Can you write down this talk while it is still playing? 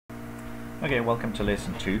Okay, welcome to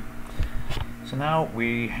lesson 2. So now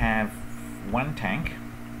we have one tank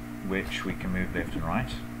which we can move left and right,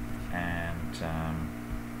 and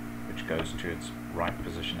which goes to its right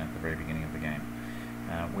position at the very beginning of the game.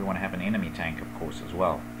 We want to have an enemy tank, of course, as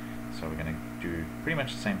well. So we're going to do pretty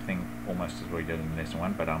much the same thing almost as we did in lesson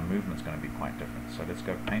 1, but our movement's going to be quite different. So let's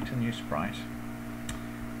go paint a new sprite,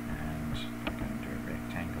 and we're going to do a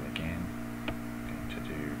rectangle again. We're going to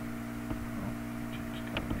do change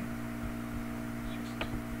coloring. Just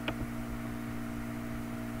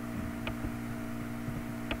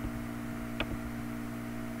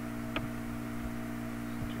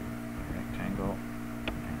do a rectangle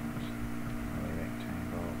and another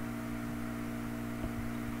rectangle.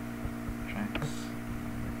 Tracks,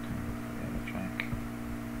 rectangle for the other track.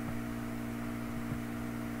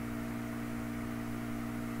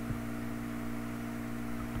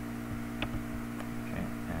 Okay,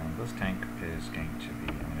 and this tank is going to be,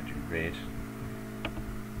 I'm going to do red.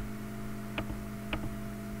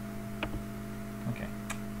 Okay,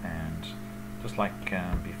 and just like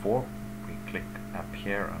before, we click up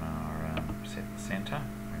here on our set center.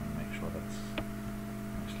 We're going to make sure that's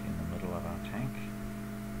mostly in the middle of our tank.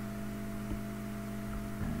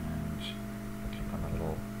 Click on the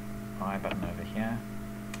little I button over here,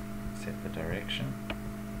 set the direction.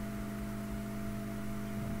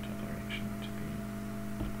 We want our direction to be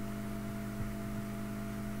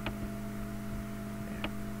there.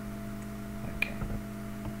 Okay,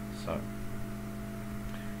 so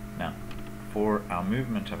now for our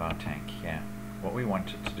movement of our tank here, what we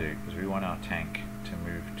want it to do is we want our tank to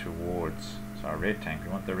move towards, so our red tank, we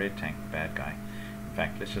want the red tank, the bad guy. In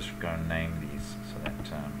fact, let's just go and name these so that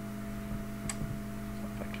so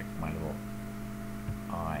if I click my little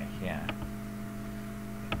eye here,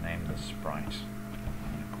 name the sprite.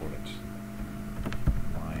 I'm going to call it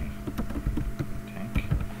my tank.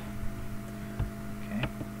 Okay,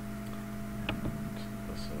 and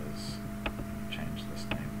this is, I'm going to change this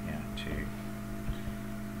name here to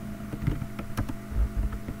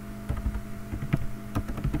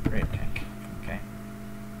red tank. Okay.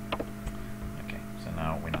 Okay, so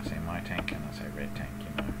now when I say my tank and I say red tank, you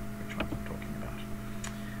know which one I'm talking about.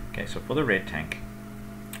 Okay, so for the red tank,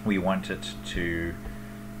 we want it to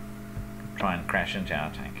try and crash into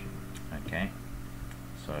our tank. Okay,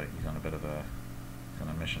 so he's on a bit of a, he's on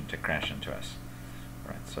a mission to crash into us.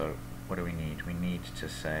 Right, so what do we need? We need to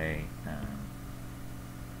say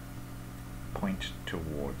point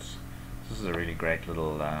towards. This is a really great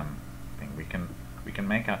little thing. We can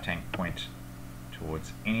make our tank point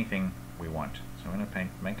towards anything we want. So I'm going to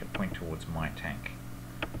make it point towards my tank.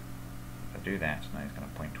 If I do that, now he's going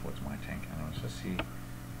to point towards my tank. And I'll just see,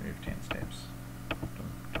 move 10 steps.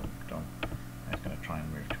 Dum, dum, dum. Now he's going to try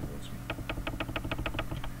and move towards me.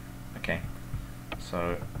 Okay,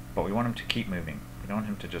 so, but we want him to keep moving. We don't want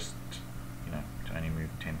him to just, you know, to only move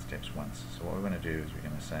 10 steps once. So what we're going to do is we're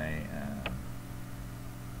going to say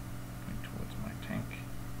point towards my tank.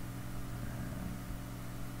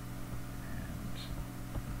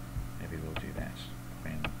 Maybe we'll do that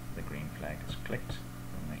when the green flag is clicked.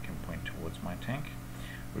 We'll make him point towards my tank.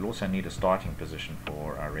 We'll also need a starting position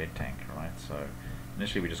for our red tank, right? So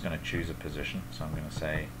initially we're just going to choose a position. So I'm going to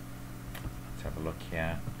say, let's have a look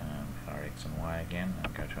here at our X and Y again,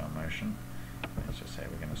 and go to our motion. Let's just say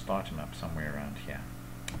we're going to start him up somewhere around here.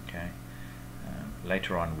 Okay.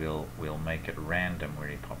 Later on we'll make it random where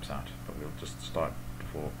he pops out, but we'll just start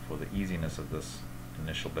for the easiness of this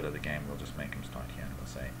initial bit of the game. We'll just make him start here, and we'll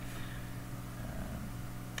say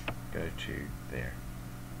go to there.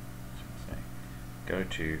 So say go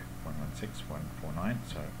to 116.149.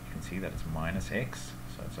 So you can see that it's minus X,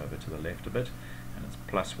 so it's over to the left a bit, and it's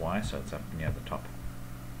plus Y, so it's up near the top.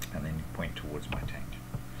 And then you point towards my tank.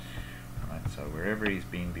 Alright, so wherever he's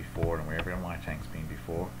been before and wherever my tank's been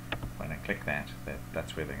before, when I click that's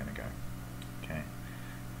where they're going to go. Okay.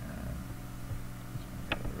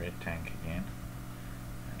 So go to the red tank again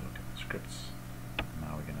and look at the scripts.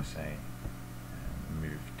 Now we're going to say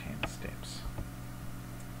move 10 steps.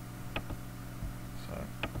 So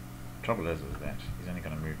the trouble is that he's only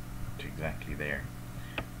going to move to exactly there,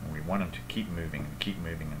 and we want him to keep moving and keep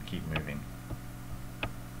moving and keep moving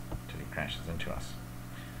until he crashes into us.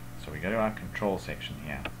 So we go to our control section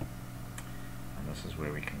here, and this is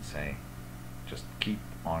where we can say just keep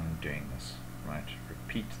on doing this, right?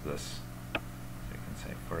 Repeat this. So we can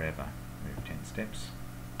say forever move 10 steps.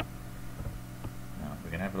 Now we're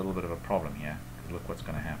going to have a little bit of a problem here, because look what's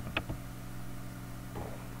going to happen.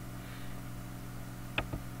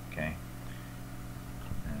 Okay,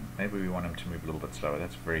 and maybe we want him to move a little bit slower.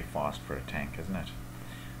 That's very fast for a tank, isn't it?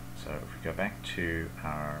 So if we go back to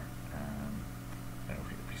our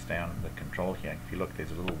stay on the control here, if you look,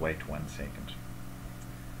 there's a little wait 1 second.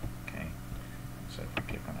 Okay, so if we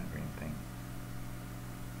click on our green thing,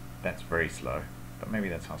 that's very slow, but maybe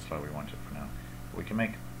that's how slow we want it for now. But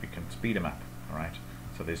we can speed them up. All right.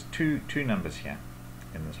 So there's two numbers here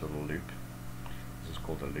in this little loop. This is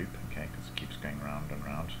called a loop, okay, because it keeps going round and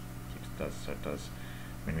round. So it does.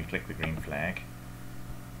 When we click the green flag,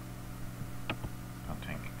 our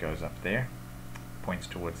tank goes up there, points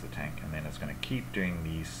towards the tank, and then it's going to keep doing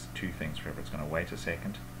these 2 things forever. It's going to wait a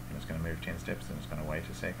second, and it's going to move 10 steps, and it's going to wait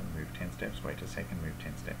a second, move 10 steps, wait a second, move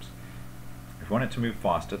 10 steps. If we want it to move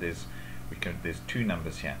faster, there's 2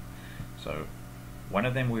 numbers here. So one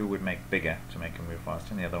of them we would make bigger to make it move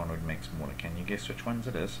faster, and the other one would make smaller. Can you guess which ones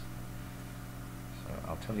it is? So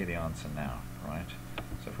I'll tell you the answer now, right?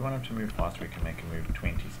 So if we want it to move faster, we can make it move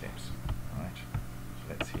 20 steps, right? So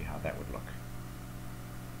let's see how that would look.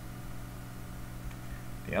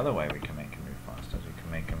 The other way we can make it move faster is we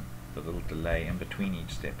can make the little delay in between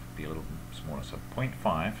each step be a little smaller. So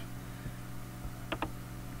 0.5,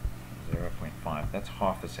 0.5, that's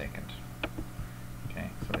half a second.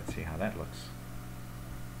 Okay, so let's see how that looks.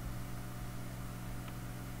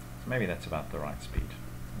 So maybe that's about the right speed.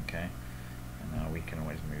 Okay, and now we can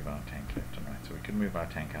always move our tank left and right. So we could move our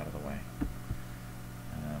tank out of the way.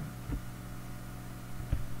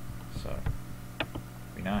 So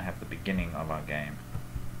we now have the beginning of our game,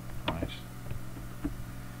 right?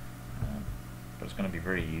 But it's going to be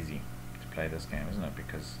very easy to play this game, isn't it?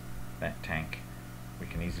 Because that tank, we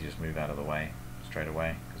can easily just move out of the way straight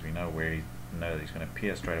away, because we know that he's going to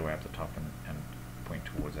appear straight away up the top and point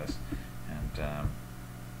towards us. And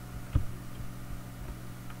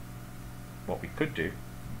what we could do,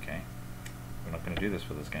 okay, we're not going to do this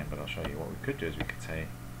for this game, but I'll show you. What we could do is we could say,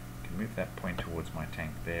 I can move that point towards my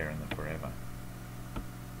tank there in the forever.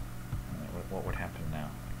 What would happen now?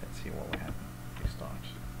 Let's see what would happen if we start.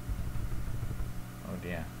 Oh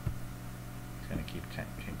dear, he's going to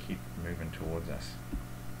keep moving towards us.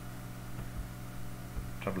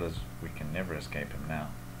 Trouble is, we can never escape him now.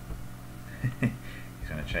 He's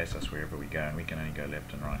going to chase us wherever we go, and we can only go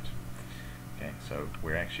left and right. Okay, so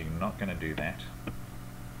we're actually not going to do that.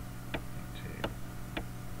 To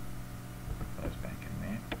put those back in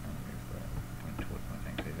there and move the point towards my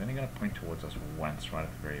tank. So he's only going to point towards us once, right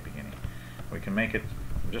at the very beginning. We can make it.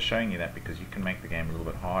 I'm just showing you that because you can make the game a little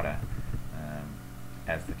bit harder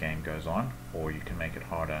as the game goes on, or you can make it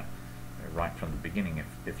harder right from the beginning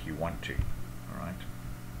if you want to. All right.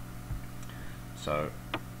 So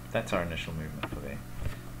that's our initial movement for there.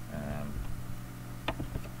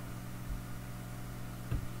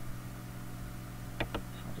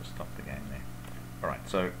 Stop the game there. Alright,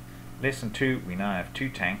 so lesson 2, we now have 2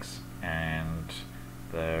 tanks, and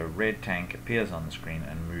the red tank appears on the screen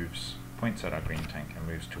and points at our green tank and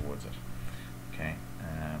moves towards it. Okay,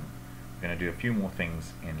 we're going to do a few more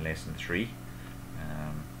things in lesson 3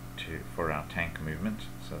 for our tank movement,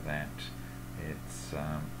 so that it's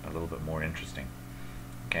a little bit more interesting.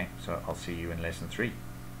 Okay, so I'll see you in lesson 3.